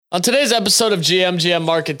On today's episode of GM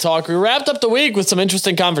Market Talk, we wrapped up the week with some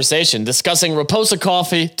interesting conversation, discussing Raposa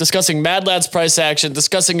Coffee, discussing Mad Lads price action,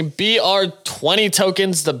 discussing BR20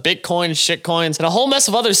 tokens, the Bitcoin shitcoins, and a whole mess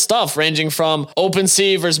of other stuff ranging from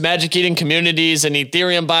OpenSea versus Magic Eden communities and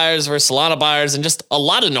Ethereum buyers versus Solana buyers, and just a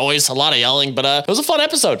lot of noise, a lot of yelling, but it was a fun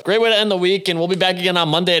episode. Great way to end the week, and we'll be back again on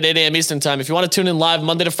Monday at 8 a.m. Eastern Time. If you want to tune in live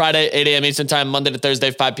Monday to Friday, 8 a.m. Eastern Time, Monday to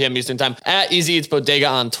Thursday, 5 p.m. Eastern Time, at Easy Eats Bodega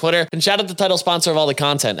on Twitter, and shout out the title sponsor of all the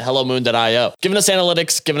content, HelloMoon.io, giving us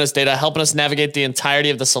analytics, giving us data, helping us navigate the entirety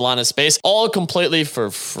of the Solana space, all completely for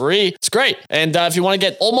free. It's great. And if you want to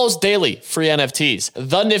get almost daily free NFTs,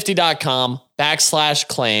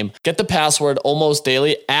 thenifty.com/claim. Get the password almost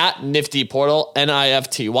daily at Nifty Portal,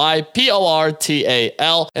 NIFTY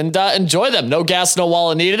PORTAL, and enjoy them. No gas, no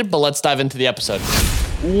wallet needed, but let's dive into the episode.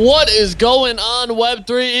 What is going on,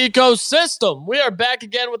 Web3 ecosystem? We are back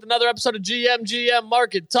again with another episode of GM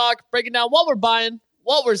Market Talk, breaking down what we're buying,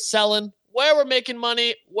 what we're selling, where we're making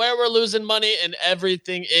money, where we're losing money, and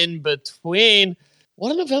everything in between.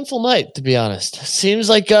 What an eventful night, to be honest. Seems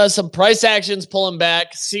like some price actions pulling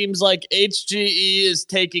back. Seems like HGE is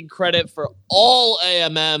taking credit for all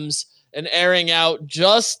AMMs and airing out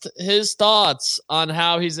just his thoughts on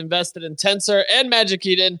how he's invested in Tensor and Magic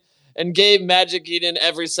Eden and gave Magic Eden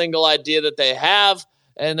every single idea that they have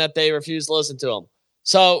and that they refuse to listen to him.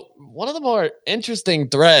 So one of the more interesting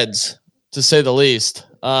threads, to say the least,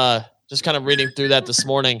 just kind of reading through that this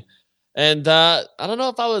morning. And I don't know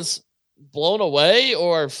if I was blown away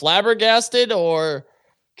or flabbergasted or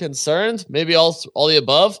concerned, maybe all the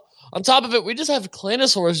above. On top of it, we just have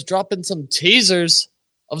Clanosaurus dropping some teasers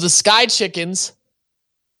of the Sky Chickens,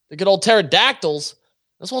 the good old pterodactyls.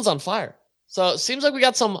 This one's on fire. So it seems like we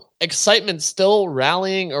got some excitement still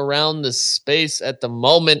rallying around the space at the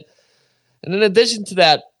moment. And in addition to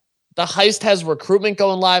that, the Heist has recruitment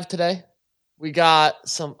going live today. We got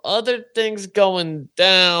some other things going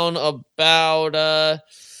down about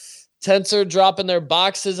Tensor dropping their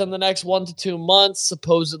boxes in the next 1 to 2 months.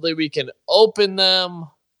 Supposedly we can open them.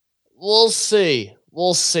 We'll see.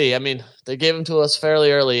 I mean, they gave them to us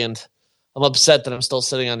fairly early, and I'm upset that I'm still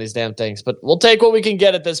sitting on these damn things. But we'll take what we can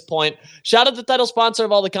get at this point. Shout out to the title sponsor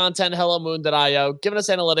of all the content, HelloMoon.io, giving us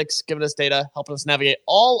analytics, giving us data, helping us navigate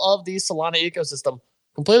all of the Solana ecosystem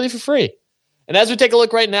completely for free. And as we take a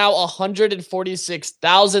look right now,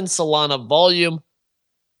 146,000 Solana volume.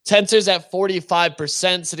 Tensor's at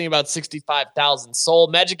 45%, sitting about 65,000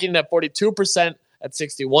 sold. Magic Eden at 42% at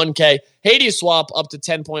 61K. Hades Swap up to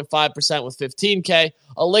 10.5% with 15K.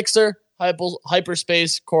 Elixir,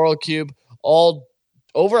 Hyperspace, Coral Cube, all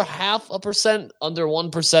over 0.5%, under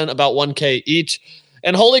 1%, about 1K each.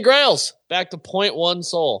 And Holy Grails back to 0.1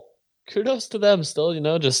 SOL. Kudos to them still,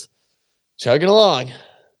 just chugging along.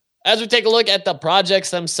 As we take a look at the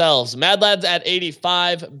projects themselves, Mad Lads at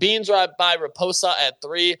 85, Beans right by Raposa at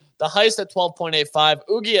 3, The Heist at 12.85,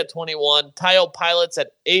 Oogie at 21, Tayo Pilots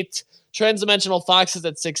at 8, Transdimensional Foxes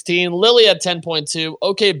at 16, Lily at 10.2,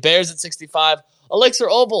 OK Bears at 65, Elixir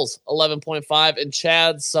Ovals 11.5, and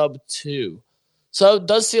Chad sub 2. So it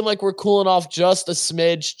does seem like we're cooling off just a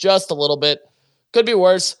smidge, just a little bit. Could be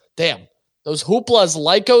worse. Damn, those Hoopla's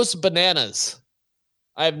Lycos Bananas.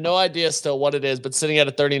 I have no idea still what it is, but sitting at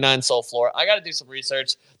a 39 SOL floor. I got to do some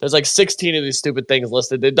research. There's like 16 of these stupid things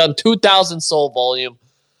listed. They've done 2,000 SOL volume.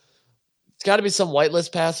 It's got to be some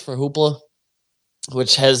whitelist pass for Hoopla,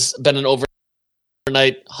 which has been an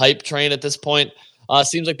overnight hype train at this point.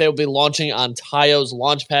 Seems like they will be launching on Tayo's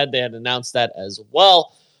Launchpad. They had announced that as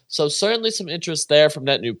well. So certainly some interest there from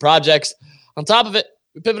net new projects. On top of it,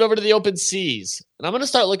 we pivot over to the open seas. And I'm going to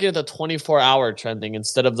start looking at the 24-hour trending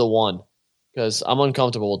instead of the 1. Because I'm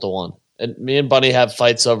uncomfortable with the 1. And me and Bunny have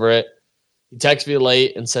fights over it. He texts me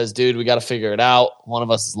late and says, dude, we got to figure it out. One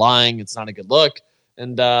of us is lying. It's not a good look.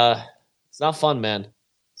 And it's not fun, man.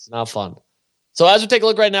 It's not fun. So as we take a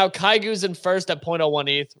look right now, Kaigu's in first at 0.01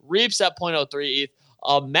 ETH. Reaps at 0.03 ETH.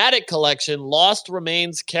 Matic Collection, Lost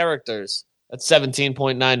Remains Characters at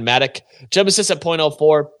 17.9 Matic. Genesis at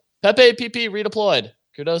 0.04. Pepe PP redeployed.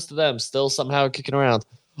 Kudos to them. Still somehow kicking around.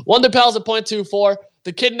 Wonder Pals at 0.24.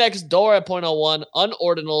 The Kid Next Door at 0.01,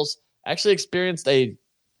 Unordinals actually experienced a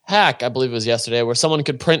hack, I believe it was yesterday, where someone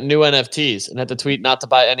could print new NFTs and had to tweet not to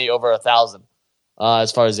buy any over 1,000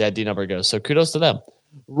 as far as the ID number goes. So kudos to them.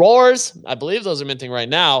 Roars, I believe those are minting right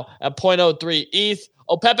now, at 0.03 ETH.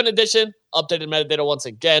 OPEPin Edition, updated metadata once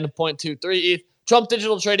again, 0.23 ETH. Trump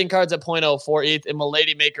Digital Trading Cards at 0.04 ETH. And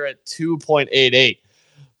Milady Maker at 2.88.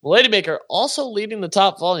 Milady Maker also leading the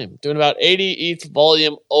top volume, doing about 80 ETH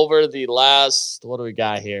volume over the last, what do we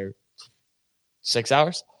got here? 6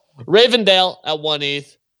 hours? Ravendale at 1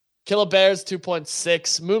 ETH. Killer Bears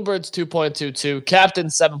 2.6, Moonbirds 2.22, Captain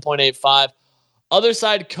 7.85, other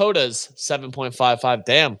side Codas 7.55.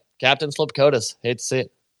 Damn, Captains flip Codas. Hate to see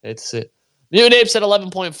it. Mutant Apes at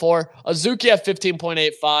 11.4, Azuki at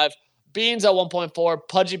 15.85, Beans at 1.4,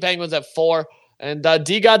 Pudgy Penguins at 4, and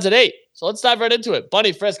D-Gods at 8. So let's dive right into it.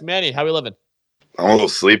 Bunny, Frisk, Manny, how we living? I'm a little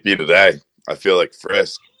sleepy today. I feel like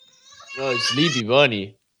Frisk. Oh, sleepy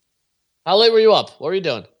Bunny. How late were you up? What were you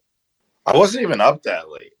doing? I wasn't even up that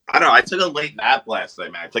late. I don't know. I took a late nap last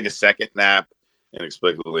night, man. I took a second nap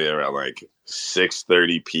inexplicably around like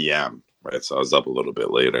 6:30 p.m. Right, so I was up a little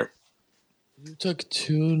bit later. You took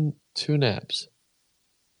two naps.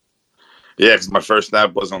 Yeah, because my first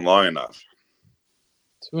nap wasn't long enough.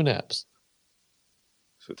 2 naps.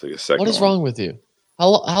 So I took a second. What is wrong with you? How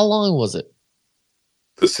long was it?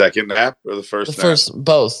 The second nap or the first nap?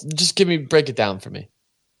 Both. Just break it down for me.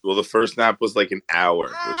 Well, the first nap was like an hour,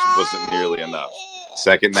 which wasn't nearly enough.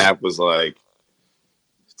 Second nap was like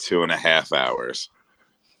 2.5 hours.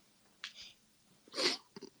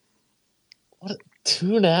 What?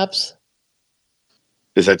 2 naps?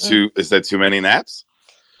 Is that too many naps?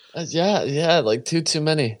 Yeah, like too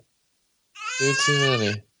many. Too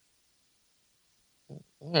many.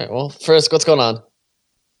 All right, well, Frisk, what's going on?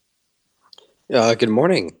 Good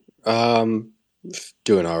morning.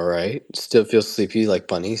 Doing all right. Still feel sleepy like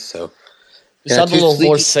Bunny, so You sound a little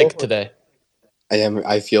more sick today.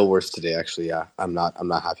 I feel worse today, actually. Yeah, I'm not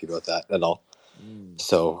happy about that at all.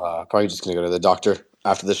 So probably just gonna go to the doctor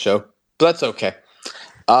after the show, but that's okay.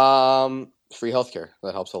 Free healthcare,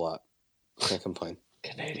 that helps a lot. Can't complain.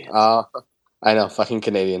 Canadians. I know, fucking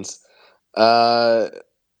Canadians.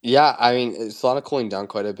 Yeah, I mean, Solana cooling down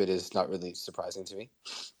quite a bit is not really surprising to me.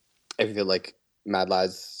 I feel like Mad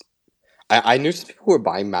Lads. I knew some people were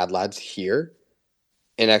buying Mad Lads here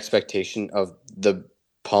in expectation of the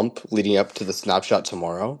pump leading up to the snapshot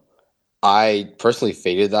tomorrow. I personally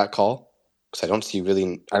faded that call because I don't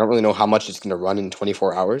really know how much it's going to run in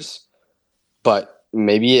 24 hours. But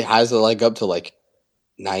maybe it has a leg up to like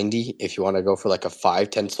 90 if you want to go for like a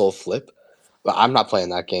 5-10 soul flip. But I'm not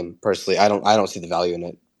playing that game personally. I don't see the value in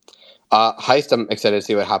it. Heist, I'm excited to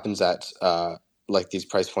see what happens at like these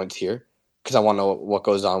price points here because I want to know what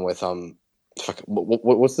goes on with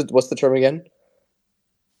what's the term again?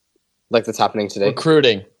 Like that's happening today.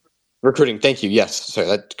 Recruiting. Thank you. Yes. Sorry,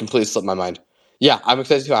 that completely slipped my mind. Yeah, I'm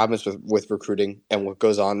excited to see what happens with recruiting and what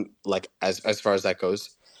goes on like as far as that goes.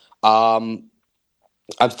 I'm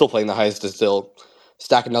still playing the Heist. Is still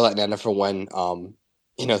stacking all that Nana for when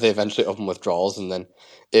they eventually open withdrawals, and then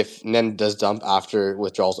if Nen does dump after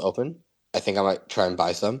withdrawals open, I think I might try and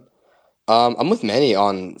buy some. I'm with Manny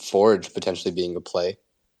on Forge potentially being a play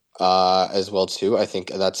as well too. I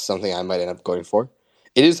think that's something I might end up going for.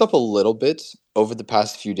 It is up a little bit over the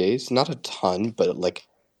past few days, not a ton, but like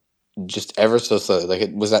just ever so slowly. Like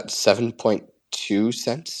it was at 7.2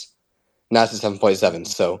 cents. Now it's at 7.7.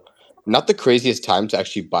 So not the craziest time to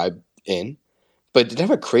actually buy in, but it did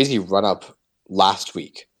have a crazy run up last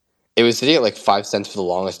week. It was sitting at like 5 cents for the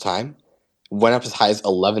longest time, went up as high as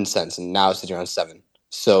 11 cents, and now it's sitting around 7.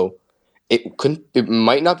 So it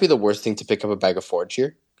might not be the worst thing to pick up a bag of Forge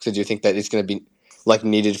here, because I do think that it's going to be like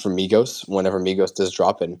needed for Migos whenever Migos does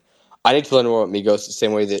drop in. I need to learn more about Migos the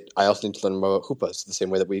same way that I also need to learn more about Hoopas, the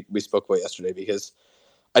same way that we spoke about yesterday, because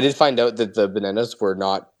I did find out that the bananas were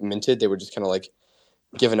not minted. They were just kind of like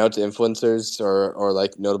given out to influencers or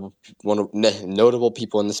like notable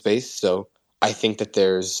people in the space. So I think that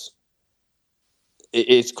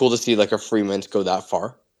it's cool to see like a free mint go that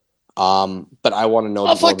far. But I want to know.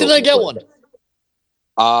 How the fuck did I get one?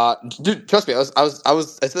 Dude, trust me. I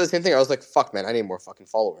said the same thing. I was like, fuck, man, I need more fucking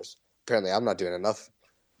followers. Apparently, I'm not doing enough.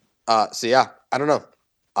 So yeah, I don't know.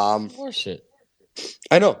 More shit.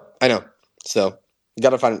 I know. So you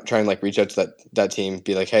gotta try and like reach out to that team.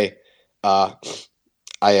 Be like, hey, I'm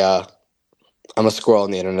a squirrel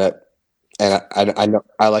on the internet, and I know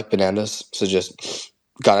I like bananas. So just,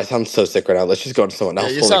 God, I sound so sick right now. Let's just go to someone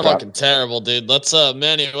else. Yeah, you sound fucking terrible, dude. Let's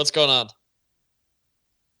Manny, what's going on?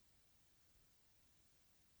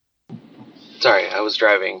 Sorry, I was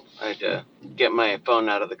driving. I had to get my phone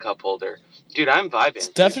out of the cup holder. Dude, I'm vibing. It's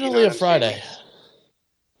definitely a Friday.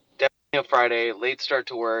 Definitely a Friday. Late start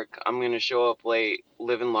to work. I'm going to show up late,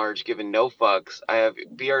 living large, giving no fucks. I have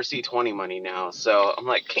BRC 20 money now. So I'm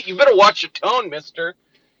like, hey, you better watch your tone, mister.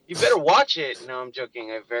 You better watch it. No, I'm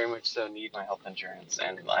joking. I very much so need my health insurance,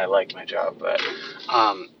 and I like my job. But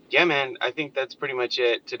yeah, man, I think that's pretty much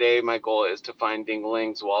it. Today, my goal is to find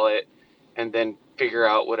Dingling's wallet and then figure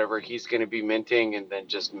out whatever he's going to be minting and then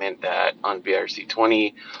just mint that on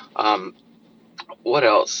BRC20. What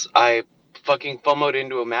else? I fucking FOMO'd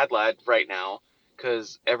into a Mad Lad right now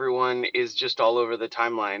because everyone is just all over the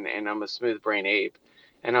timeline, and I'm a smooth brain ape.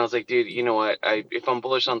 And I was like, dude, you know what? If I'm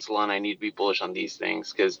bullish on Solana, I need to be bullish on these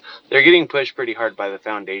things because they're getting pushed pretty hard by the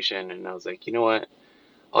foundation. And I was like, you know what?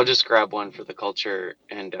 I'll just grab one for the culture.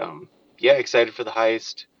 And yeah, excited for the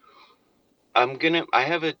heist. I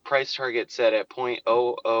have a price target set at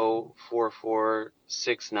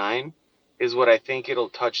 0.004469 is what I think it'll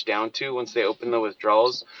touch down to once they open the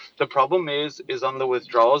withdrawals. The problem is on the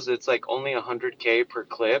withdrawals, it's like only 100K per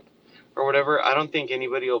clip or whatever. I don't think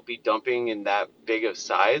anybody will be dumping in that big of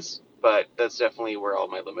size, but that's definitely where all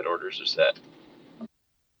my limit orders are set.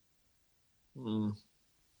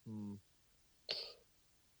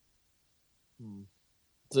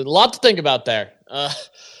 It's a lot to think about there.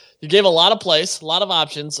 You gave a lot of plays, a lot of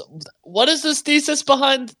options. What is this thesis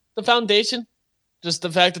behind the foundation? Just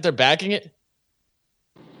the fact that they're backing it?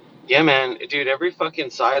 Yeah, man. Dude, every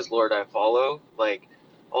fucking size lord I follow, like,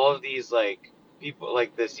 all of these, like, people,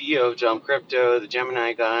 like the CEO of Jump Crypto, the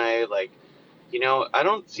Gemini guy, like, you know, I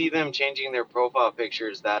don't see them changing their profile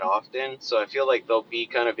pictures that often, so I feel like they'll be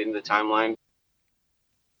kind of in the timeline.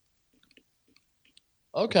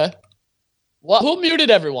 Okay. Well, who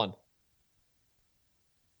muted everyone?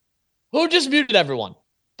 Who just muted everyone?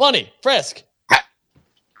 Bunny, Frisk.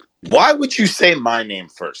 Why would you say my name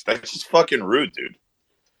first? That's just fucking rude, dude.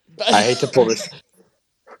 I hate to pull this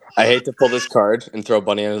card and throw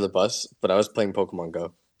Bunny under the bus, but I was playing Pokemon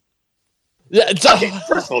Go. Yeah, Okay,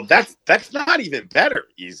 first of all, that's not even better,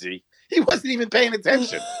 Easy. He wasn't even paying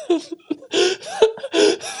attention. That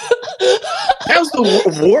was the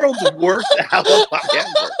world's worst alibi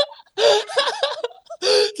ever.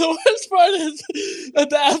 The worst part is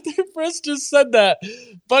that after Frisk just said that,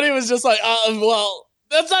 Bunny was just like, well,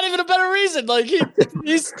 that's not even a better reason. Like he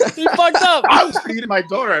fucked up. I was feeding my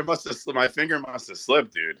daughter. My finger must have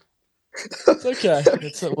slipped, dude. It's okay.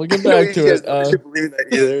 We'll get back to it. I can't believe that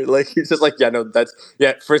either. Like he's just like,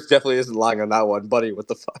 Frisk definitely isn't lying on that one, Bunny. What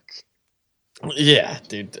the fuck? Yeah,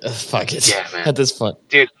 dude. Fuck it. Yeah, man. At this point,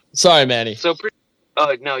 dude. Sorry, Manny. So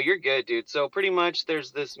no, you're good, dude. So pretty much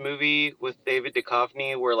there's this movie with David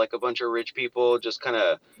Duchovny where like a bunch of rich people just kind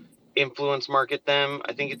of influence market them.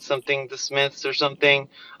 I think it's something The Smiths or something.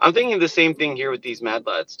 I'm thinking the same thing here with these Mad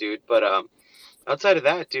Lads, dude. But outside of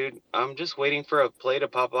that, dude, I'm just waiting for a play to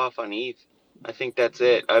pop off on ETH. I think that's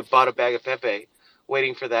it. I bought a bag of Pepe,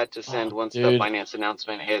 waiting for that to send once the Binance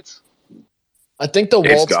announcement hits. I think the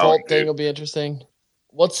Waltz Vault thing will be interesting.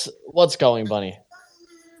 What's going, Bunny?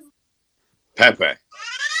 Pepe.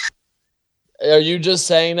 Are you just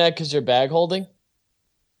saying that because you're bag holding?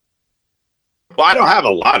 Well, I don't have a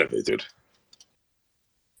lot of it, dude.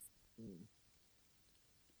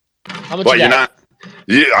 How much? Well, you're not.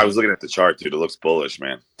 Yeah, I was looking at the chart, dude. It looks bullish,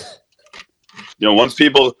 man. You know, once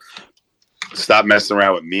people stop messing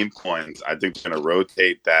around with meme coins, I think they're going to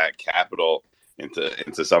rotate that capital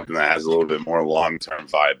into something that has a little bit more long-term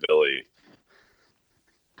viability.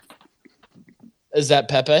 Is that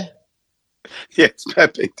Pepe? Yeah, it's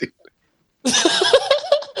Pepe, dude.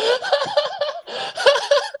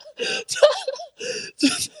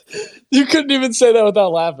 You couldn't even say that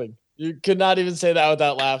without laughing. You could not even say that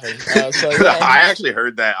without laughing. I actually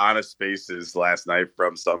heard that on a Spaces last night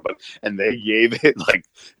from somebody, and they gave it like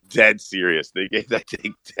dead serious. They gave that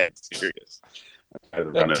thing dead serious.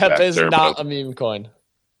 Pepe is not a meme coin.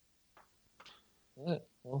 Well.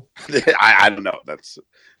 I don't know. That's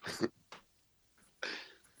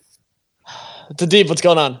The Deep, what's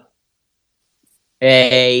going on?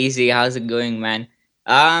 Hey, Easy, how's it going, man?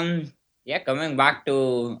 Yeah, coming back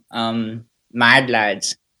to Mad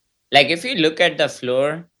Lads. Like, if you look at the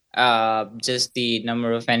floor, just the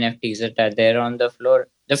number of NFTs that are there on the floor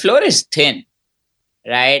is thin,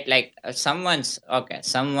 right? Like, someone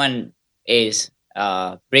is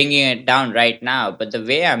bringing it down right now, but the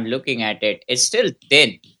way I'm looking at it, it's still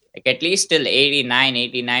thin. Like, at least still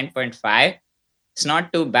 89.5. It's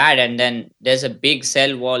not too bad, and then there's a big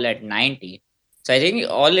sell wall at 90. So I think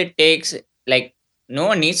all it takes, like, no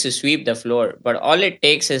one needs to sweep the floor, but all it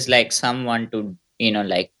takes is like someone to,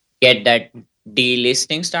 like get that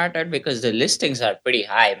delisting started, because the listings are pretty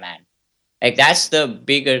high, man. Like, that's the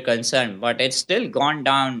bigger concern, but it's still gone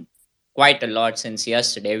down quite a lot since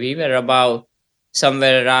yesterday. We were about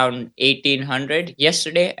somewhere around 1800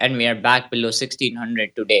 yesterday, and we are back below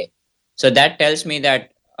 1600 today. So that tells me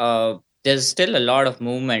that there's still a lot of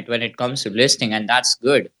movement when it comes to listing, and that's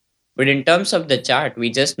good. But in terms of the chart,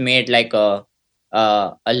 we just made like a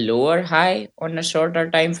lower high on a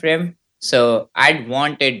shorter time frame. So I'd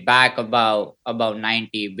want it back about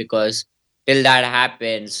 90, because till that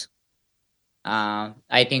happens,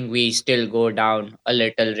 I think we still go down a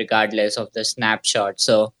little regardless of the snapshot.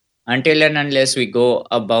 So until and unless we go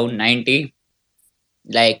above 90,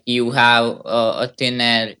 like you have a thin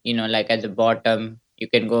air, like at the bottom, you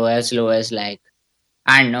can go as low as like,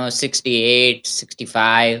 I don't know, 68,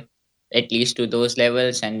 65, at least to those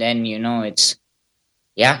levels. And then,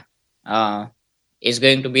 yeah, uh, it's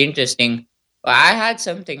going to be interesting. I had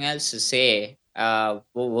something else to say. What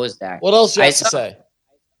was that? What else you I have to saw say?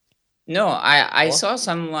 No, I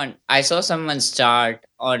What? saw someone's chart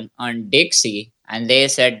on Dixie, and they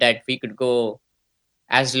said that we could go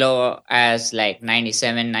as low as like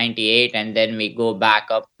 97, 98, and then we go back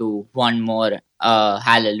up to one more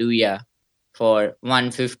hallelujah for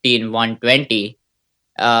 115, 120.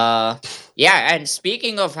 Yeah, and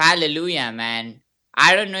speaking of hallelujah, man,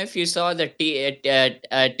 I don't know if you saw the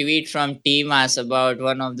tweet from Timas about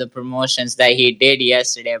one of the promotions that he did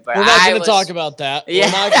yesterday, but We're not I going to talk was, about that. yeah,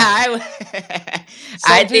 We're not. I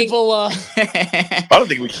Some think. people. I don't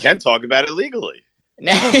think we can talk about it legally.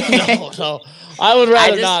 No. I would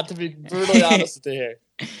rather just- not, to be brutally honest with you here.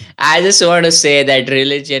 I just want to say that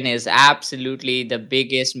religion is absolutely the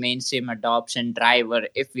biggest mainstream adoption driver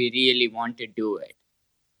if we really want to do it.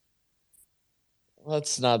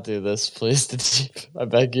 Let's not do this, please. I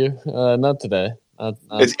beg you. Not today. Not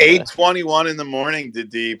It's today. 8:21 in the morning,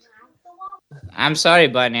 Deep. I'm sorry,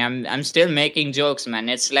 Bunny. I'm still making jokes, man.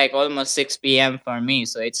 It's like almost 6 p.m. for me,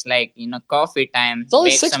 so it's like coffee time. It's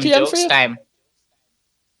only Make 6 some p.m. for jokes you? time.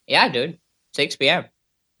 Yeah, dude. 6 p.m.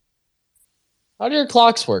 How do your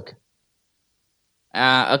clocks work?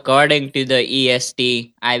 According to the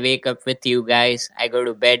EST, I wake up with you guys. I go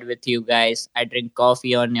to bed with you guys. I drink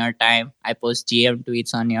coffee on your time. I post GM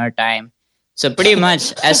tweets on your time. So pretty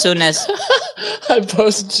much, as soon as I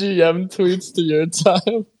post GM tweets to your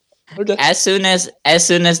time. Okay. as soon as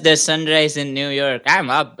there's sunrise in New York, I'm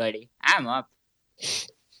up, buddy. I'm up.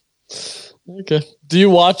 Okay. Do you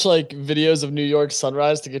watch like videos of New York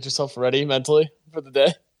sunrise to get yourself ready mentally for the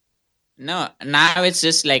day? No, now it's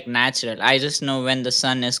just like natural. I just know when the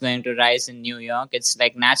sun is going to rise in New York. It's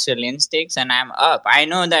like natural instincts, and I'm up. I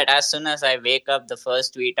know that as soon as I wake up, the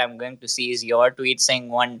first tweet I'm going to see is your tweet saying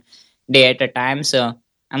one day at a time. So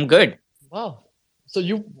I'm good. Wow. So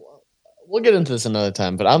we'll get into this another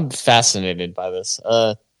time, but I'm fascinated by this.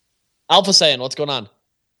 Alpha Saiyan, what's going on?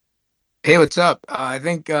 Hey, what's up? I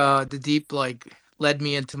think the deep led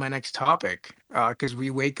me into my next topic because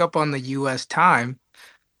we wake up on the U.S. time.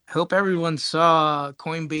 I hope everyone saw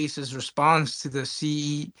Coinbase's response to the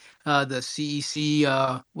CEC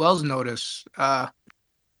Wells notice.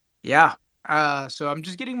 Yeah. So I'm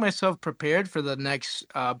just getting myself prepared for the next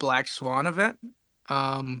Black Swan event,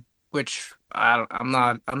 which I'm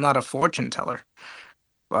not a fortune teller,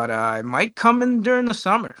 but it might come in during the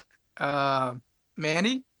summer.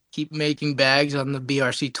 Manny, keep making bags on the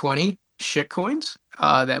BRC20 shitcoins.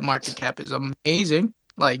 That market cap is amazing.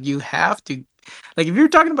 Like you have to, like if you're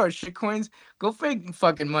talking about shitcoins, go fake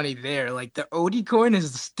fucking money there. Like the OD coin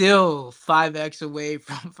is still 5x away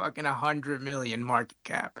from fucking 100 million market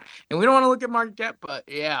cap, and we don't want to look at market cap, but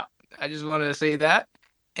yeah, I just wanted to say that.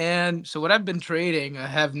 And so what I've been trading, I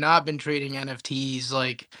have not been trading NFTs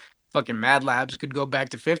like fucking Mad Labs could go back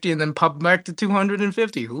to 50 and then pop back to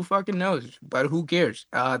 250. Who fucking knows? But who cares?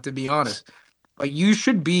 To be honest. But you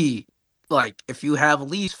should be like if you have at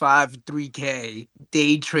least 3K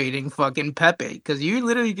day trading fucking Pepe, because you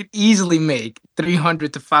literally could easily make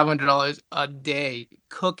 $300 to $500 a day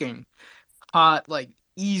cooking hot, like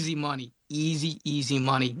easy money, easy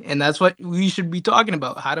money. And that's what we should be talking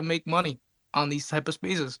about, how to make money on these type of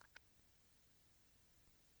spaces.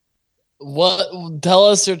 Tell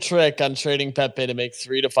us your trick on trading Pepe to make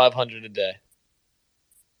 300 to 500 a day.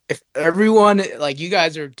 If everyone, like you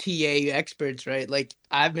guys are TA experts, right? Like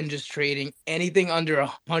I've been just trading anything under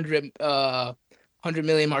 100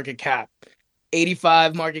 million market cap.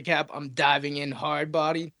 85 market cap, I'm diving in hard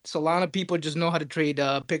body. Solana people just know how to trade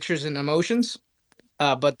pictures and emotions.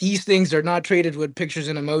 But these things are not traded with pictures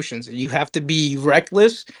and emotions. You have to be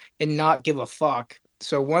reckless and not give a fuck.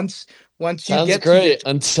 So once you Sounds get great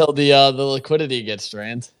until the liquidity gets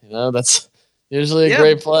drained. That's usually a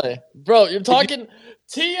great play. Bro, you're talking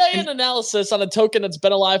TA and analysis on a token that's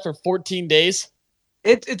been alive for 14 days.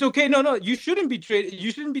 It's okay. No, you shouldn't be trading.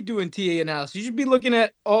 You shouldn't be doing TA analysis. You should be looking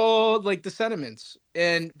at all like the sentiments.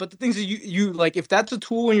 But the things that you like, if that's a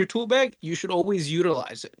tool in your tool bag, you should always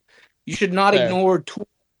utilize it. You should not ignore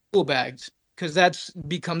tool bags because that's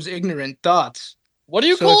becomes ignorant thoughts. What are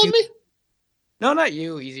you calling me? No, not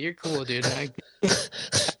you. Easy. You're cool, dude.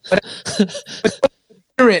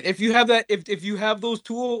 But if you have that, if you have those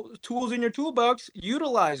tools in your toolbox,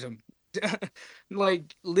 utilize them.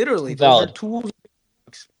 Like literally, those are tools.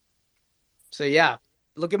 So yeah,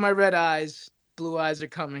 look at my red eyes, Blue eyes are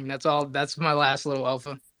coming. That's all. That's my last little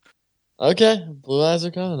alpha. Okay, blue eyes are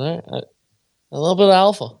coming. All right. A little bit of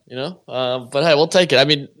alpha, you know? But hey, we'll take it. I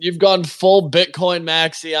mean, you've gone full Bitcoin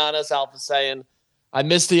maxi on us, Alpha saying, I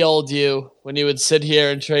miss the old you when you would sit here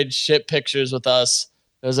and trade shit pictures with us.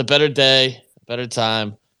 It was a better day, a better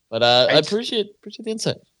time. But I appreciate the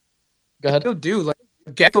insight. Go ahead. Still do. Like,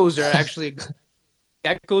 geckos are actually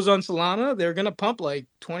geckos on Solana. They're going to pump like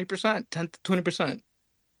 20%, 10 to 20%.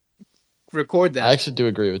 Record that. I actually do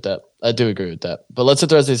agree with that. I do agree with that. But let's hit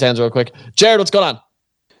the rest of these hands real quick. Jared, what's going on?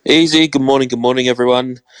 Easy. Good morning,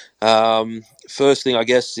 everyone. First thing, I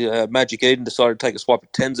guess, Magic Eden decided to take a swipe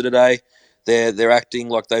at Tenza today. They're acting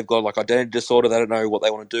like they've got like identity disorder. They don't know what they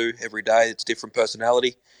want to do every day. It's different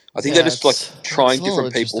personality. I think they're just like trying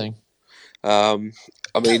different people. I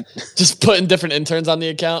mean, just putting different interns on the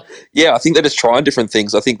account. Yeah, I think they're just trying different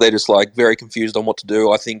things. I think they're just like very confused on what to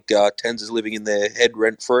do. I think Tenza's living in their head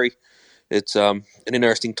rent free. It's an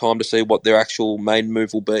interesting time to see what their actual main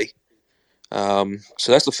move will be. So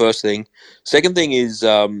that's the first thing. Second thing is,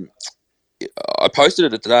 I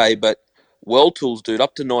posted it today, but World Tools, dude,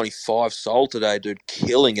 up to 95 SOL today, dude,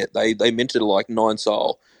 killing it. They minted like 9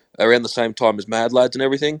 SOL around the same time as Mad Lads and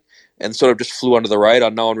everything, and sort of just flew under the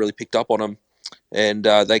radar. No one really picked up on them, and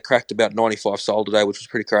they cracked about 95 SOL today, which was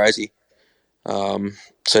pretty crazy.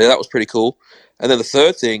 So yeah, that was pretty cool. And then the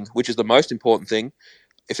third thing, which is the most important thing,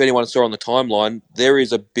 if anyone saw on the timeline, there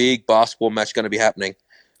is a big basketball match going to be happening.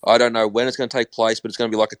 I don't know when it's going to take place, but it's going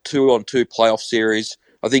to be like a 2-on-2 playoff series.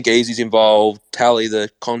 I think Easy's involved. Tally, the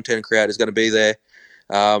content creator, is going to be there.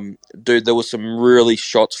 Dude, there was some really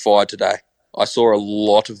shots fired today. I saw a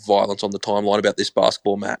lot of violence on the timeline about this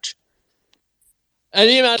basketball match.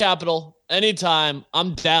 Any amount of capital, anytime,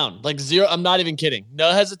 I'm down. Like zero. I'm not even kidding.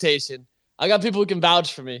 No hesitation. I got people who can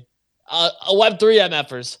vouch for me. Web3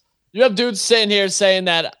 MFers. You have dudes sitting here saying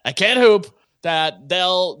that I can't hoop, that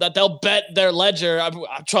they'll bet their ledger.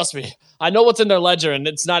 Trust me, I know what's in their ledger, and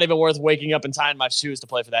it's not even worth waking up and tying my shoes to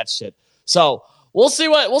play for that shit. So we'll see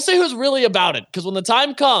who's really about it. Because when the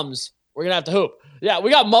time comes, we're gonna have to hoop. Yeah, we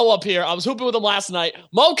got Mo up here. I was hooping with him last night.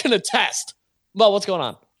 Mo can attest. Mo, what's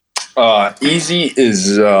going on? Easy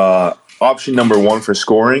is option number 1 for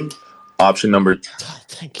scoring. Option number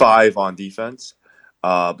 5 on defense.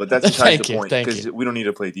 But that's besides the point because we don't need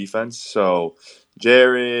to play defense. So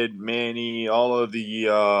Jared, Manny, all of the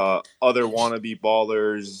other wannabe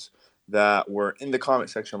ballers that were in the comment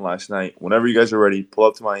section last night, whenever you guys are ready, pull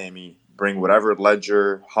up to Miami, bring whatever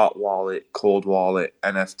ledger, hot wallet, cold wallet,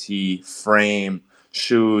 NFT, frame,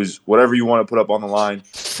 shoes, whatever you want to put up on the line,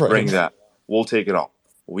 bring that. We'll take it all.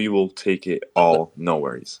 We will take it all. No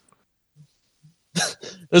worries.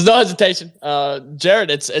 There's no hesitation.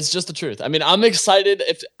 Jared, it's just the truth. I mean, I'm excited.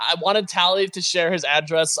 If I wanted Tally to share his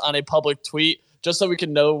address on a public tweet just so we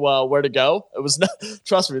can know where to go. It was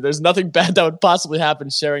trust me, there's nothing bad that would possibly happen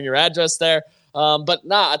sharing your address there. But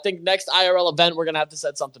I think next IRL event, we're going to have to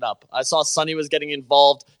set something up. I saw Sonny was getting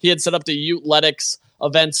involved. He had set up the Uteletics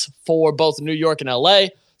events for both New York and LA.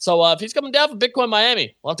 So if he's coming down for Bitcoin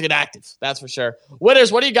Miami, we'll have to get active. That's for sure.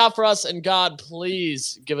 Winners, what do you got for us? And God,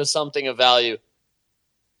 please give us something of value.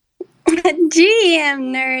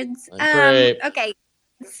 GM nerds. Great. Okay.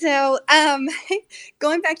 So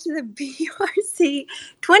going back to the BRC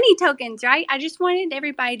 20 tokens, right? I just wanted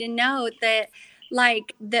everybody to know that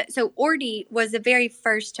so Ordi was the very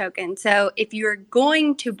first token. So if you're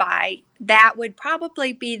going to buy, that would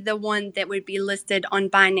probably be the one that would be listed on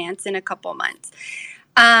Binance in a couple months.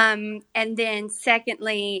 And then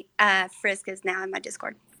secondly, Frisk is now in my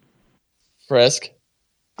Discord. Frisk.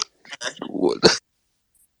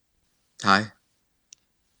 Hi.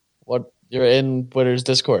 What? You're in Twitter's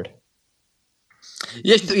Discord?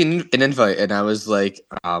 Yeah, she took an invite, and I was like,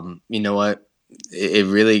 you know what? It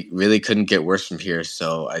really, really couldn't get worse from here,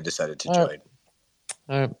 so I decided to join.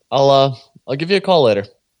 All right. I'll give you a call later.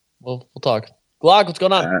 We'll talk. Glock, what's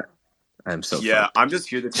going on? I'm just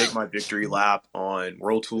here to take my victory lap on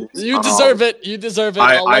World Tools. You deserve it. You deserve it.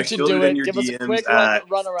 I'll let you do it. Give us a quick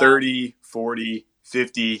run around. 30, 40,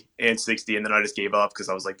 50, and 60, and then I just gave up because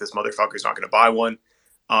I was like, this motherfucker's not going to buy one.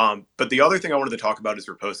 But the other thing I wanted to talk about is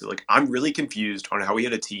Riposte. Like, I'm really confused on how we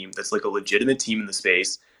had a team that's like a legitimate team in the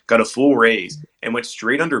space, got a full raise, and went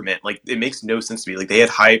straight under mint. Like, it makes no sense to me. Like, they had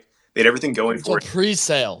hype, they had everything going for it.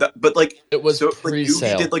 Pre-sale. But like, it was pre-sale.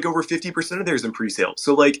 Like, Yugi did like over 50% of theirs in pre-sale.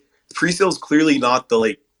 So like, pre-sale is clearly not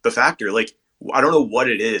the factor. Like, I don't know what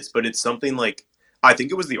it is, but it's something like, I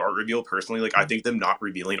think it was the art reveal personally. Like, I think them not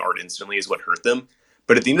revealing art instantly is what hurt them.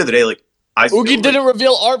 But at the end of the day, like, Oogie didn't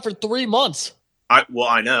reveal art for 3 months.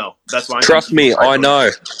 I know. That's why. Trust me, I know.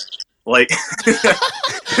 Like,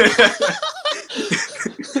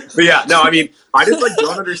 but yeah, no. I mean, I just like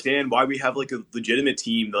don't understand why we have like a legitimate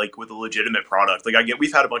team like with a legitimate product. Like I get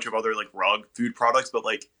we've had a bunch of other like rug food products, but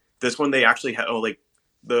like this one they actually have like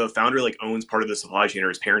the founder like owns part of the supply chain or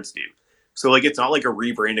his parents do. So like it's not like a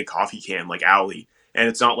rebranded coffee can like Owly, and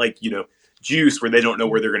it's not like juice where they don't know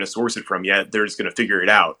where they're going to source it from yet. They're just going to figure it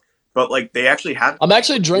out. But like they actually have. I'm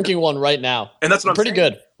actually drinking one right now, and that's what I'm pretty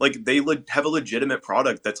saying. Good. Like they have a legitimate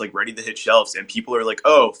product that's like ready to hit shelves, and people are like,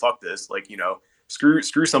 oh fuck this, like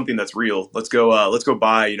screw something that's real. Let's go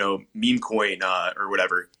buy meme coin or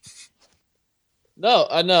whatever. No,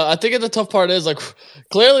 I know. I think the tough part is like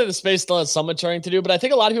clearly the space still has some maturing to do, but I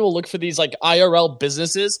think a lot of people look for these like IRL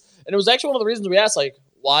businesses, and it was actually one of the reasons we asked like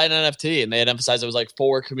why an NFT, and they had emphasized it was like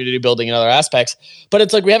for community building and other aspects. But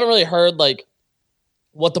it's like we haven't really heard like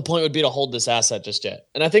what the point would be to hold this asset just yet.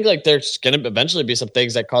 And I think like there's going to eventually be some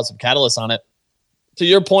things that cause some catalysts on it. To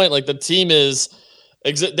your point, like the team is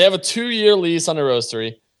they have a 2-year lease on a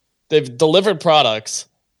roastery. They've delivered products.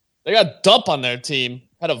 They got Dump on their team.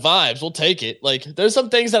 Had a vibes. We'll take it. Like there's some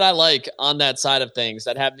things that I like on that side of things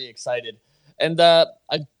that have me excited. And I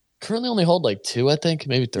currently only hold like 2, I think,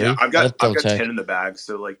 maybe 3. Yeah, I've got 10 in the bag.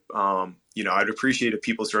 So like, I'd appreciate if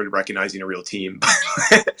people started recognizing a real team,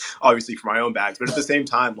 obviously for my own bags, but at the same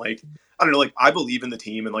time, like, I don't know, like I believe in the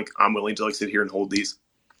team and like, I'm willing to like sit here and hold these.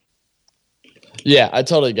 Yeah, I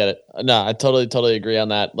totally get it. No, I totally agree on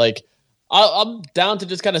that. Like I'm down to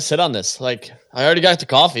just kind of sit on this. Like I already got the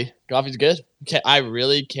coffee. Coffee's good. I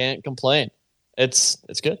really can't complain. It's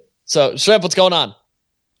good. So Shrimp, what's going on?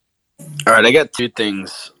 All right, I got 2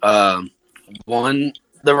 things. One,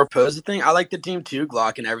 the Raposa thing. I like the team too,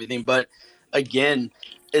 Glock and everything, but again,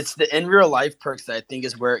 it's the in real life perks that I think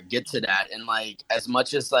is where it gets it at. And like, as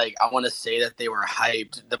much as like I want to say that they were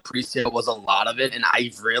hyped, the pre-sale was a lot of it, and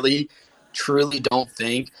I really, truly don't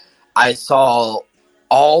think I saw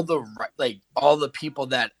all the people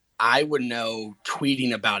that I would know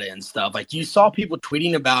tweeting about it and stuff. Like you saw people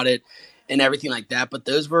tweeting about it and everything like that, but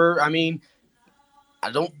those were, I mean,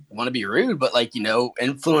 I don't want to be rude, but like,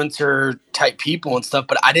 influencer type people and stuff,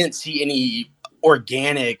 but I didn't see any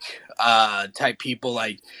organic type people.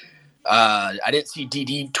 Like, I didn't see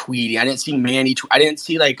DD tweeting. I didn't see Manny. I didn't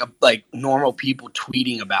see like normal people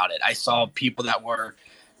tweeting about it. I saw people that were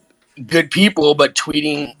good people, but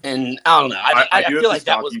tweeting, and I don't know. I feel like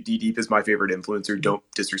that was. DD is my favorite influencer. Don't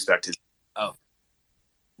disrespect his. Oh.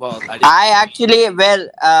 Well, I actually,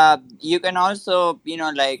 you can also,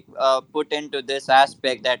 put into this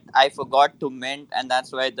aspect that I forgot to mint, and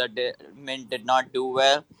that's why the mint did not do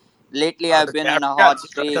well. Lately, I've been on a hot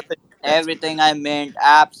streak. Everything I mint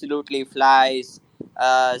absolutely flies.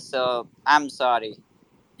 So I'm sorry.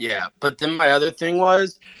 Yeah, but then my other thing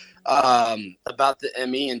was about the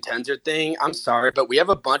ME and Tenzer thing. I'm sorry, but we have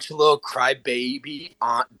a bunch of little crybaby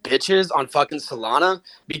bitches on fucking Solana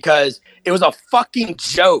because it was a fucking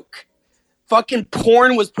joke. Fucking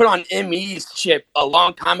porn was put on ME's ship a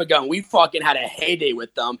long time ago, and we fucking had a heyday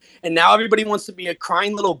with them. And now everybody wants to be a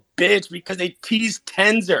crying little bitch because they teased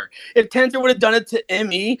Tenzer. If Tenzer would have done it to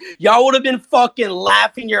ME, y'all would have been fucking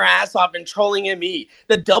laughing your ass off and trolling ME.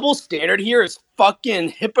 The double standard here is fucking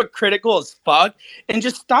hypocritical as fuck. And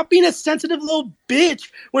just stop being a sensitive little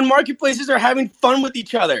bitch when marketplaces are having fun with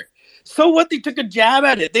each other. So what? They took a jab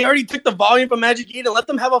at it. They already took the volume from Magic Eden. Let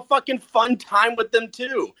them have a fucking fun time with them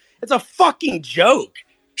too. It's a fucking joke.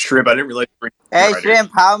 Shrimp, I didn't realize. Hey,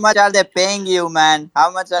 Shrimp, how much are they paying you, man?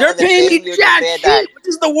 How much are they paying you jack to pay shit, that? which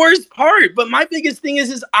is the worst part. But my biggest thing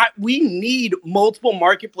is we need multiple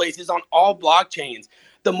marketplaces on all blockchains.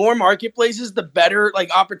 The more marketplaces, the better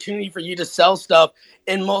opportunity for you to sell stuff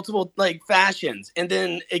in multiple fashions. And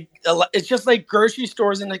then it's just like grocery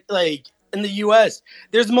stores in the US.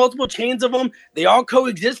 There's multiple chains of them. They all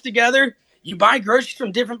coexist together. You buy groceries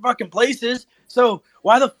from different fucking places. So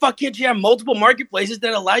why the fuck can't you have multiple marketplaces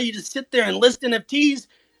that allow you to sit there and list NFTs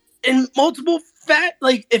in multiple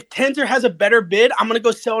if Tenzer has a better bid, I'm going to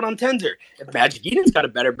go sell it on Tenzer. If Magic Eden's got a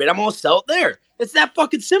better bid, I'm going to sell it there. It's that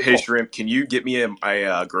fucking simple. Hey, Shrimp, can you get me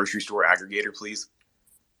a grocery store aggregator, please?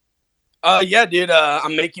 Yeah, dude.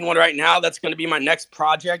 I'm making one right now. That's going to be my next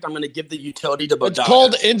project. I'm going to give the utility to Bodagas. It's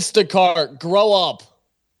called Instacart. Grow up.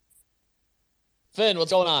 Finn,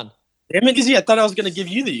 what's going on? Damn it, Izzy. I thought I was going to give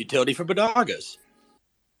you the utility for Bodagas.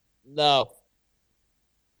 No.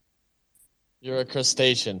 You're a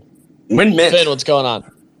crustacean. Finn, what's going on?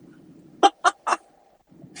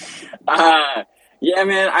 Yeah,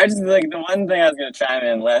 man. I just the one thing I was going to chime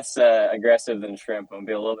in, less aggressive than Shrimp, I'm going to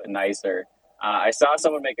be a little bit nicer. I saw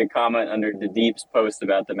someone make a comment under the Deep's post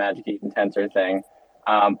about the Magic Eden Tenzer thing.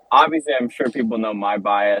 Obviously, I'm sure people know my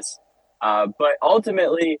bias, but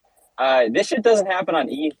ultimately, this shit doesn't happen on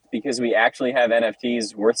ETH because we actually have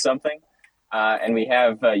NFTs worth something. and we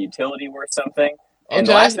have utility worth something. And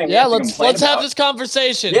okay. the last thing let's have this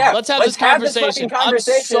conversation. Yeah, let's have this conversation. I'm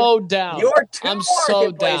so down. Your two I'm so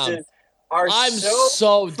marketplaces are I'm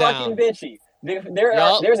so down. fucking bitchy.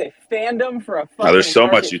 There's a fandom for a fucking there's so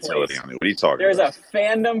much marketplace. utility on it. What are you talking There's about? a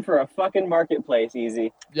fandom for a fucking marketplace, Easy.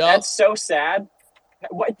 Yep. That's so sad.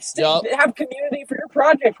 Have community for your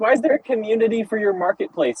project. Why is there a community for your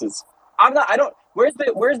marketplaces? Where's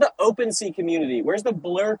the OpenSea community? Where's the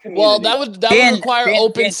Blur community? Well, that would require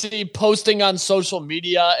OpenSea posting on social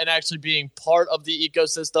media and actually being part of the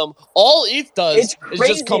ecosystem. All ETH does is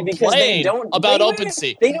just complain about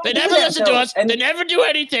OpenSea. They never listen to us. They never do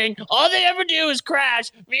anything. All they ever do is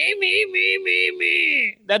crash.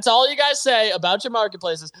 Me. That's all you guys say about your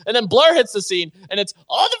marketplaces. And then Blur hits the scene, and it's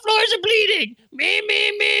all the floors are bleeding. Me.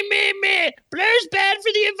 Blur's bad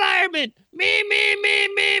for the environment. Me.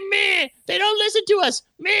 They don't listen to us.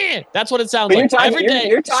 Me. That's what it sounds like. Every day,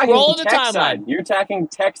 you're talking scroll the tech timeline. side. You're talking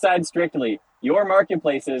tech side strictly. Your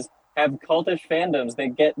marketplaces have cultish fandoms. They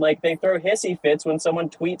throw hissy fits when someone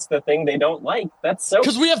tweets the thing they don't like. That's so.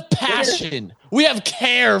 Because we have passion. We have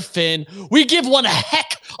care, Finn. We give one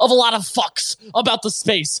heck of a lot of fucks about the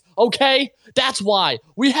space. Okay? That's why.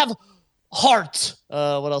 We have heart.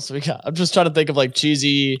 What else do we got? I'm just trying to think of like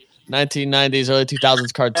cheesy 1990s, early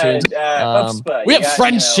 2000s cartoons. We have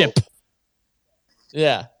friendship.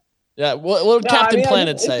 Yeah. What would Captain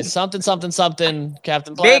Planet say? Something. Captain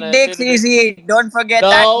Planet. Big dicks, Easy. Don't forget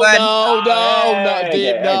that one.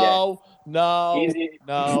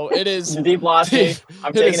 No. It is Deep lost me.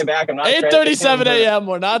 I'm taking it back. I'm not 8:37 a.m.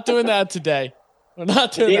 We're not doing that today. We're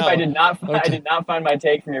not doing that. I did not find my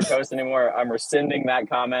take from your post anymore. I'm rescinding that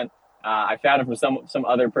comment. I found it from some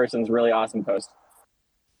other person's really awesome post.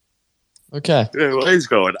 Okay. Dude, what is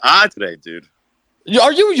going on today, dude?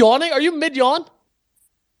 Are you yawning? Are you mid-yawn?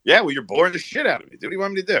 Yeah, well, you're boring the shit out of me. Dude, what do you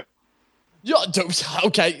want me to do?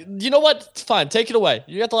 Okay. You know what? It's fine. Take it away.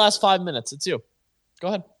 You got the last 5 minutes. It's you. Go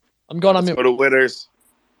ahead. I'm going on mute. Go to winners.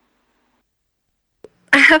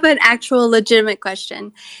 I have an actual legitimate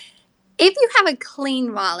question. If you have a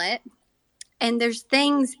clean wallet and there's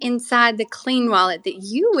things inside the clean wallet that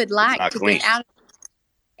you would like to get out,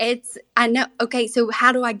 I know. Okay, so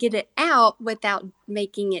how do I get it out without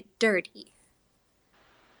making it dirty?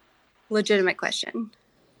 Legitimate question.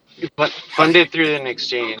 Fund it through an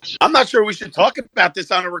exchange. I'm not sure we should talk about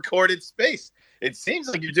this on a recorded space. It seems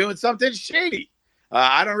like you're doing something shady.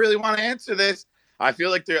 I don't really want to answer this. I feel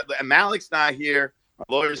like Malik's not here. My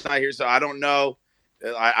lawyer's not here, so I don't know.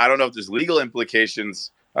 I don't know if there's legal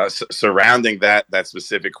implications surrounding that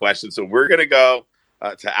specific question. So we're gonna go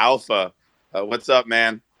to Alpha. What's up,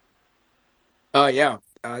 man? Yeah.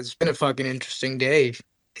 It's been a fucking interesting day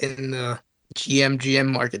in the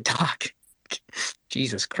GM market talk.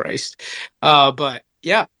 Jesus Christ. But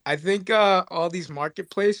yeah, I think all these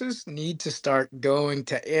marketplaces need to start going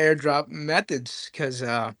to airdrop methods because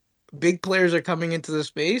big players are coming into the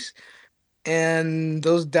space and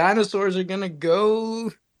those dinosaurs are going to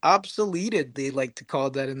go obsoleted. They like to call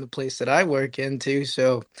that in the place that I work into.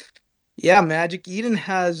 So yeah, Magic Eden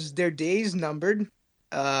has their days numbered.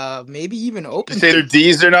 Maybe even open. You say their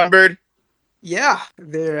D's are numbered? Yeah,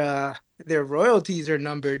 their royalties are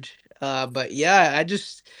numbered. But yeah,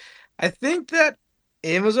 I think that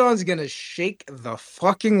Amazon's gonna shake the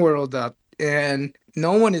fucking world up, and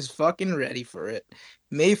no one is fucking ready for it.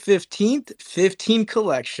 May 15th, 15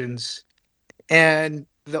 collections, and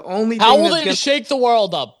the only how thing will they shake the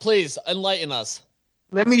world up? Please enlighten us.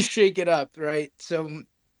 Let me shake it up, right? So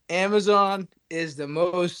Amazon is the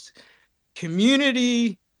most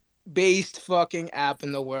community-based fucking app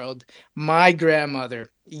in the world. My grandmother,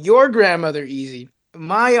 your grandmother, Easy,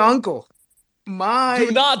 my uncle,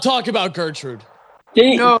 Do not talk about Gertrude.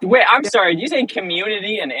 No. Wait, I'm sorry. Did you say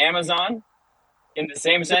community and Amazon in the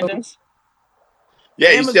same sentence?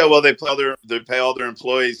 Yeah, you see how well they pay all their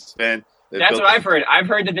employees, man. That's what I've heard. I've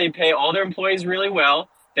heard that they pay all their employees really well,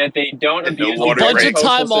 that they don't abuse a bunch of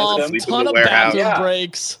time off, ton of bathroom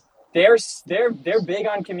breaks. They're big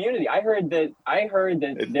on community. I heard that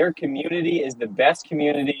their community is the best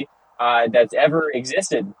community that's ever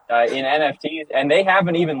existed in NFTs, and they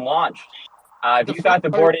haven't even launched. If you thought the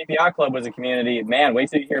Bored Ape Yacht Club was a community, man, wait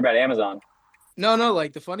till you hear about Amazon. No,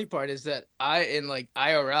 like the funny part is that in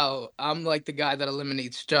IRL, I'm like the guy that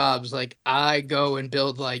eliminates jobs. Like I go and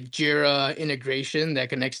build like Jira integration that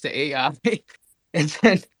connects to AI and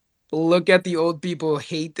then look at the old people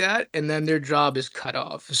hate that and then their job is cut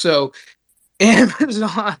off. So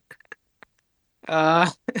Amazon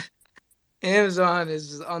Amazon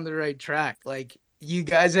is on the right track. Like you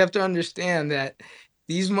guys have to understand that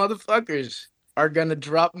these motherfuckers are gonna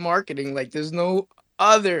drop marketing like there's no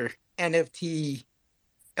other. NFT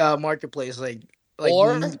marketplace. Like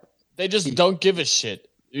or they just don't give a shit.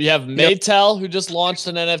 You have Mattel, who just launched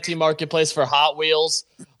an NFT marketplace for Hot Wheels.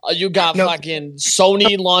 You got fucking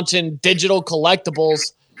Sony launching digital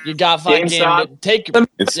collectibles. You got fucking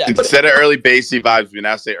instead of early Basey vibes, we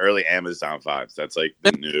now say early Amazon vibes. That's like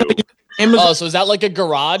the new. Oh, so is that like a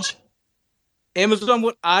garage? Amazon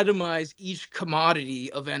would itemize each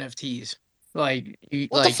commodity of NFTs. Like,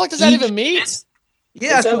 what the fuck does that even mean?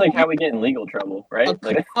 Yeah, it sounds like how we get in legal trouble, right?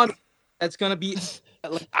 That's gonna be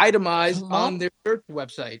like itemized on their search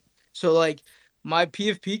website. So like my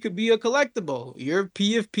PFP could be a collectible. Your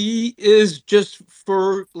PFP is just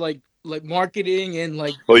for like marketing and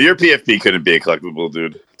like. Well, your PFP couldn't be a collectible,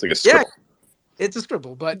 dude. It's like a scribble. Yeah, it's a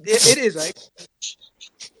scribble, but it is right.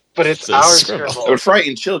 But it's our scribble. It would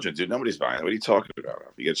frighten children, dude. Nobody's buying it. What are you talking about?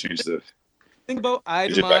 You got to change the. Think about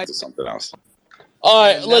change it back to something else. All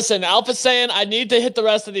right, listen, Alpha saying I need to hit the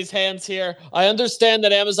rest of these hands here. I understand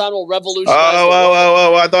that Amazon will revolutionize.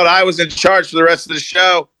 Oh, I thought I was in charge for the rest of the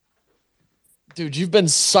show. Dude, you've been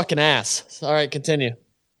sucking ass. All right, continue.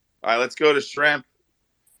 All right, let's go to Shrimp.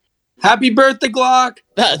 Happy birthday, Glock.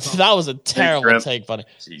 That was a terrible take, buddy.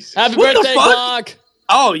 Jesus. Happy birthday, Glock.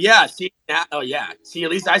 Oh, yeah. See,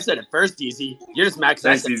 at least I said it first, Easy. You're just Max.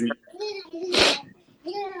 Thanks, Easy.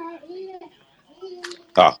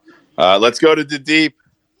 Let's go to the deep.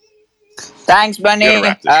 Thanks, Bunny.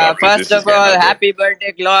 First of all, happy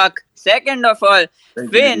birthday, Glock. Second of all,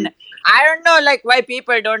 Finn, I don't know like why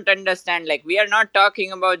people don't understand. Like, we are not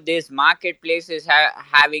talking about these marketplaces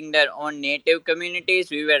having their own native communities.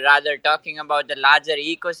 We were rather talking about the larger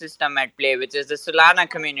ecosystem at play, which is the Solana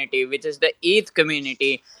community, which is the ETH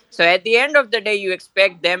community. So at the end of the day, you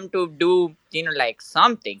expect them to do, like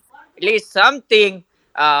something, at least something.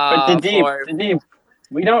 But the deep,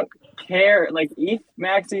 we don't care. Like, ETH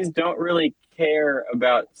maxis don't really care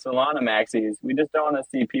about Solana maxis. We just don't want to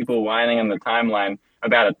see people whining on the timeline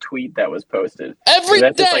about a tweet that was posted. Every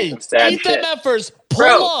day, ETHMFers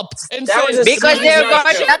pull up and say, because they've got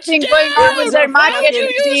nothing going on with their market.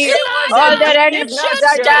 All their NFTs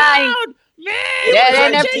are dying.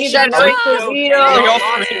 Their NFTs are going to zero.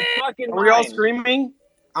 Are we all screaming?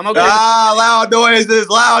 I'm okay. Loud noises.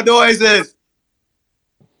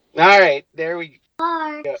 All right, there we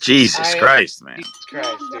go. Jesus Christ, man. Jesus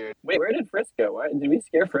Christ, dude. Wait, where did Frisk go? Why, did we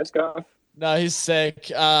scare Frisk off? No, he's sick.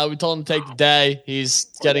 We told him to take the day. He's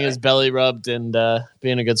getting his belly rubbed and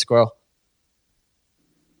being a good squirrel.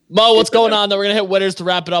 Mo, what's going on? Then we're going to hit winners to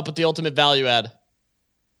wrap it up with the ultimate value add.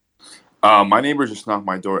 My neighbor just knocked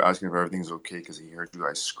my door asking if everything's okay because he heard you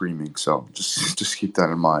guys screaming. So just keep that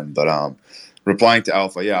in mind. But replying to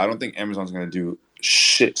Alpha, I don't think Amazon's going to do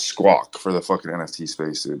shit squawk for the fucking NFT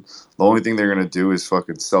space, dude. The only thing they're going to do is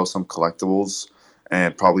fucking sell some collectibles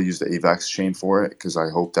and probably use the AVAX chain for it, because I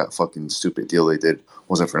hope that fucking stupid deal they did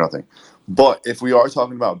wasn't for nothing. But if we are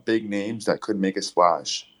talking about big names that could make a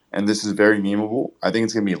splash, and this is very memeable, I think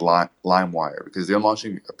it's going to be LimeWire, because they're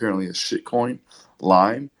launching apparently a shitcoin,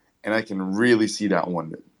 Lime, and I can really see that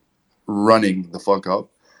one running the fuck up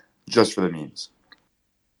just for the memes.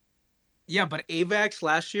 Yeah, but AVAX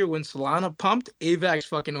last year when Solana pumped, AVAX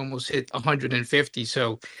fucking almost hit 150,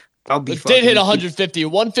 so... It did hit 150,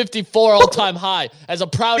 154 all-time high. As a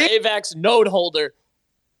proud AVAX node holder.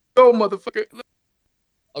 Oh, motherfucker.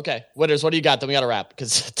 Okay, winners, what do you got? Then we got to wrap,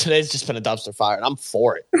 because today's just been a dumpster fire, and I'm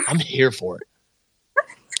for it. I'm here for it.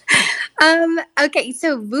 Okay,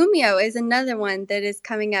 so Vumio is another one that is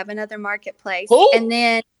coming up, another marketplace. Who? And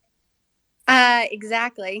then,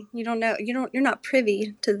 exactly. You don't know. You're not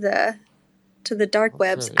privy to the dark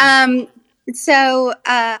webs. So,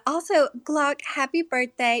 also, Glock, happy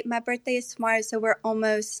birthday. My birthday is tomorrow, so we're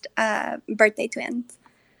almost birthday twins.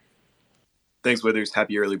 Thanks, Withers.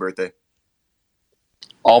 Happy early birthday.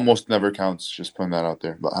 Almost never counts, just putting that out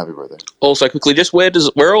there, but happy birthday. Also, quickly, just where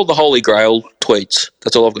are all the Holy Grail tweets?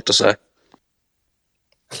 That's all I've got to say.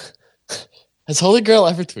 Has Holy Grail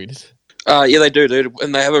ever tweeted? Yeah, they do, dude.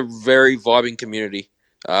 And they have a very vibing community.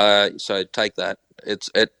 So take that. It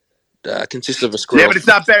consists of a squirrel. Yeah, but it's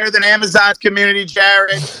not better than Amazon's community,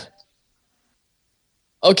 Jared.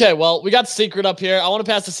 Okay, well, we got Secret up here. I want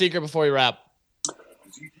to pass the Secret before we wrap.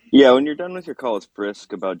 Yeah, when you're done with your call with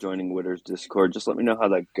Frisk about joining Witter's Discord, just let me know how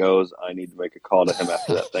that goes. I need to make a call to him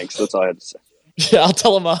after that. Thanks. That's all I had to say. Yeah, I'll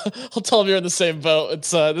tell him you're in the same boat.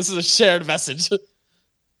 It's this is a shared message.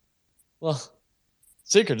 Well,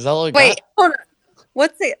 Secret, is that all you got? Wait, hold on.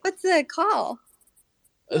 What's the call?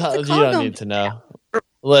 You don't need to know.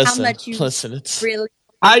 Listen, it's really.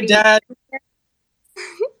 Hi, Dad.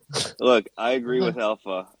 Look, I agree with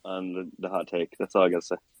Alpha on the hot take. That's all I gotta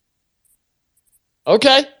say.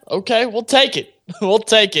 Okay, we'll take it. We'll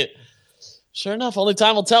take it. Sure enough, only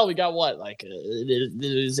time will tell. We got what? Like, it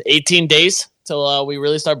is 18 days till we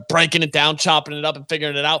really start breaking it down, chopping it up, and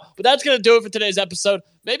figuring it out. But that's going to do it for today's episode.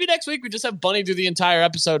 Maybe next week we just have Bunny do the entire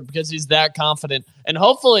episode because he's that confident. And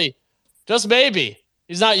hopefully, just maybe,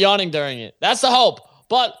 he's not yawning during it. That's the hope.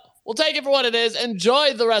 But we'll take it for what it is.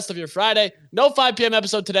 Enjoy the rest of your Friday. No 5 p.m.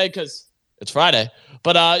 episode today because it's Friday.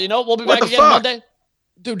 But, we'll be back again Monday.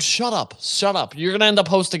 Dude, shut up. Shut up. You're going to end up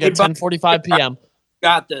hosting at 10:45 p.m.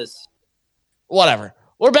 Got this. Whatever.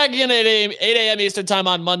 We're back again at 8 a.m. Eastern time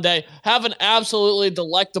on Monday. Have an absolutely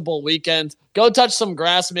delectable weekend. Go touch some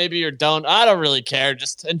grass. Maybe you don't. I don't really care.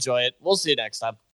 Just enjoy it. We'll see you next time.